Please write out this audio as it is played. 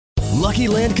Lucky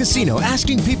Land Casino,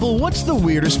 asking people, what's the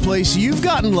weirdest place you've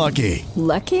gotten lucky?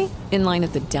 Lucky? In line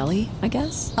at the deli, I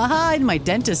guess? Aha, in my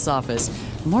dentist's office.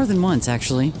 More than once,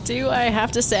 actually. Do I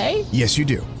have to say? Yes, you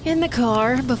do. In the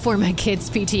car before my kids'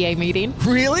 PTA meeting.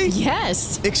 Really?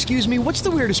 Yes. Excuse me, what's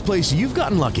the weirdest place you've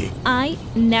gotten lucky? I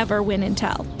never win and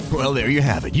tell. Well, there you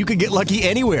have it. You can get lucky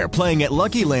anywhere, playing at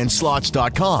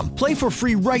LuckyLandSlots.com. Play for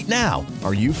free right now.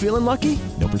 Are you feeling lucky?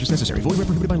 No purchase necessary. Void where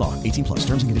prohibited by law. 18 plus.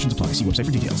 Terms and conditions apply. See website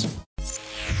for details.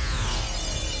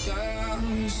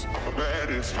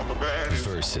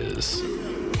 Versus.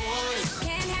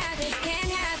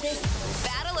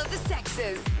 Battle of the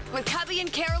Sexes with Cubby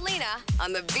and Carolina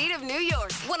on the beat of New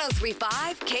York,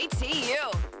 103.5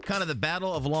 KTU. Kind of the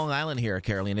Battle of Long Island here,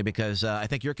 Carolina, because I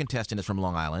think your contestant is from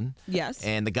Long Island. Yes.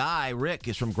 And the guy, Rick,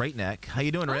 is from Great Neck. How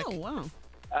you doing, Rick? Oh, wow.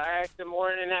 All right, good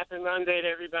morning. Happy Monday to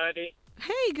everybody.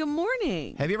 Hey, good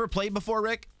morning. Have you ever played before,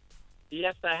 Rick?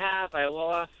 Yes, I have. I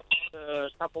lost a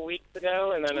couple weeks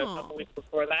ago, and then a couple weeks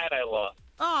before that, I lost.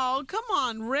 Oh, come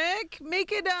on, Rick.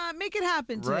 Make it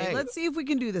happen today. Right. Let's see if we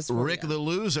can do this for Rick you. the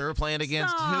loser playing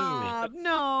against Stop.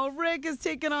 No, Rick is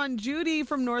taking on Judy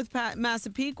from North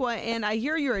Massapequa, and I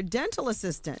hear you're a dental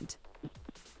assistant.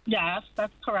 Yes,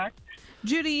 that's correct.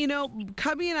 Judy, you know,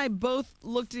 Cubby and I both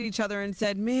looked at each other and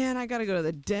said, man, I got to go to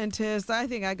the dentist. I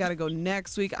think I got to go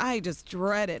next week. I just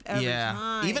dread it every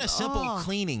time. Even a simple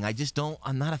cleaning,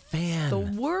 I'm not a fan. The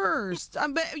worst.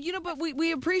 But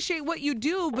we appreciate what you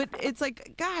do, but it's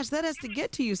like, gosh, that has to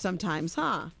get to you sometimes,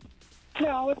 huh?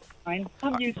 No, it's fine.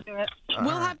 I'm used to it.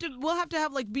 We'll have to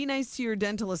have like Be Nice to Your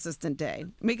Dental Assistant Day.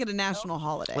 Make it a national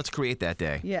holiday. Let's create that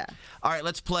day. Yeah. All right,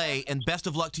 let's play, and best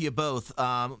of luck to you both.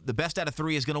 The best out of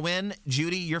three is going to win.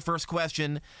 Judy, your first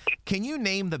question. Can you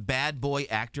name the bad boy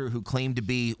actor who claimed to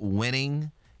be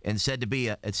winning and said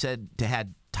to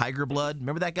had tiger blood?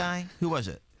 Remember that guy? Who was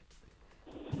it?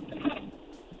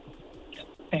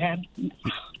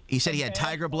 He said he had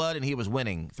tiger blood and he was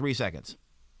winning. 3 seconds.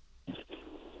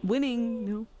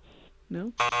 Winning.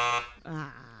 No.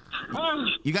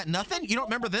 You got nothing? You don't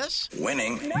remember this?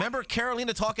 Winning. Remember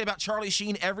Carolina talking about Charlie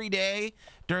Sheen every day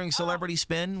during Celebrity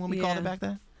Spin when we called it back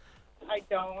then? I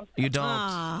don't. You don't?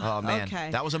 Oh, man. Okay.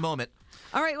 That was a moment.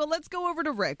 All right, well, let's go over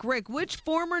to Rick. Rick, which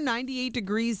former 98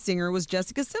 Degrees singer was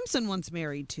Jessica Simpson once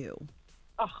married to?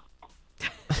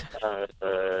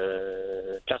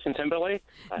 Justin Timberlake?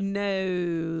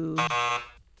 No.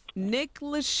 Nick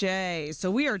Lachey.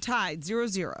 So we are tied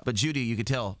 0-0. But Judy, you could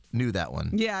tell, knew that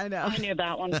one. Yeah, I know. I knew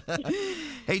that one.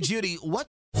 Hey, Judy, what?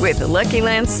 With the Lucky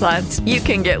Land Slots, you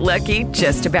can get lucky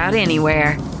just about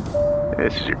anywhere.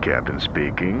 This is your captain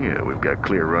speaking. We've got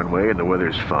clear runway and the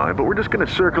weather's fine, but we're just going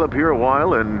to circle up here a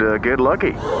while and get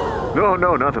lucky.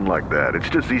 No, nothing like that. It's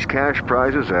just these cash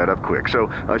prizes add up quick. So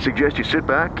I suggest you sit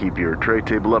back, keep your tray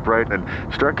table upright, and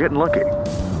start getting lucky.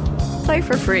 Play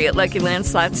for free at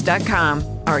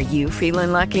LuckyLandSlots.com. Are you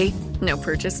feeling lucky? No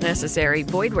purchase necessary.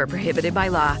 Void where prohibited by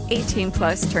law. 18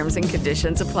 plus terms and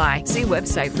conditions apply. See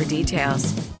website for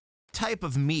details. Type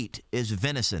of meat is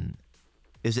venison?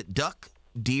 Is it duck,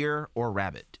 deer, or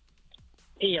rabbit?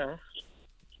 Deer.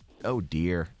 Oh,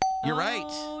 dear. You're right.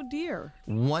 Oh, dear.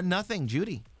 1-0,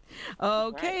 Judy.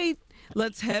 Okay,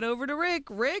 let's head over to Rick.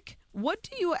 Rick, what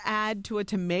do you add to a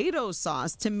tomato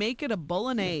sauce to make it a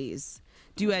bolognese?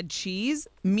 Do you add cheese,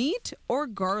 meat, or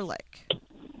garlic?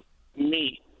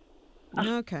 Meat.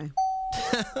 Okay.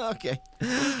 Okay.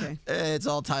 It's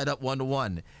all tied up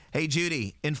 1-1. Hey,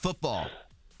 Judy, in football,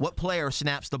 what player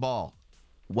snaps the ball?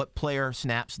 What player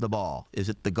snaps the ball? Is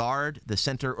it the guard, the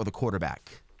center, or the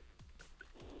quarterback?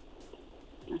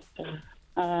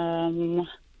 The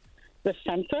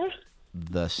center.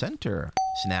 The center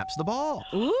snaps the ball.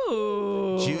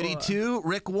 Ooh. Judy 2,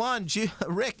 Rick 1.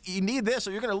 Rick, you need this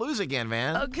or you're going to lose again,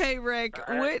 man. Okay, Rick.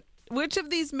 Which of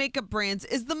these makeup brands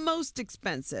is the most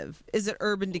expensive? Is it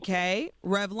Urban Decay,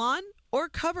 Revlon, or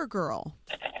CoverGirl?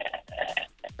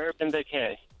 Urban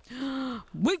Decay.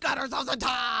 We got ourselves a tie.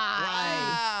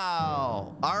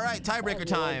 Wow. All right, tiebreaker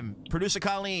time. Producer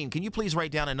Colleen, can you please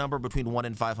write down a number between 1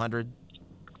 and 500?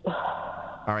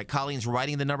 All right, Colleen's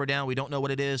writing the number down. We don't know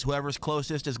what it is. Whoever's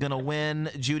closest is going to win.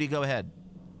 Judy, go ahead.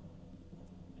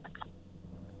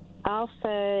 I'll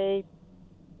say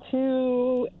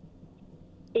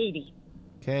 280.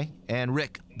 Okay. And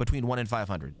Rick, between 1 and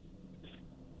 500.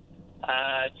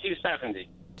 270.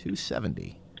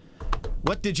 270.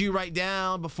 What did you write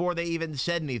down before they even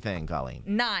said anything, Colleen?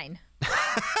 9.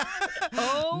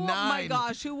 Oh, my 9.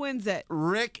 gosh. Who wins it?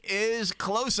 Rick is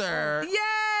closer. Yay!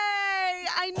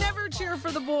 I never cheer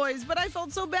for the boys, but I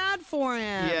felt so bad for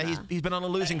him. Yeah, he's been on a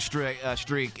losing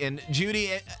streak. And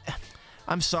Judy,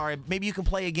 I'm sorry. Maybe you can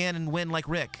play again and win like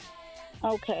Rick.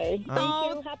 Okay. Thank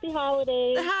Oh. you. Happy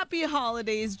holidays. Happy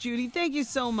holidays, Judy. Thank you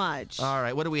so much. All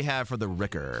right, what do we have for the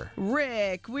Ricker?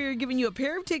 Rick, we're giving you a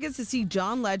pair of tickets to see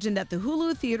John Legend at the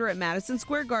Hulu Theater at Madison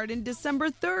Square Garden December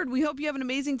 3rd. We hope you have an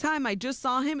amazing time. I just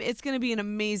saw him. It's going to be an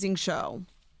amazing show.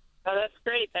 Oh, that's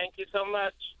great. Thank you so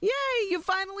much. Yay, you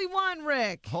finally won,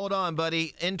 Rick. Hold on,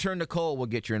 buddy. Intern Nicole will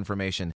get your information.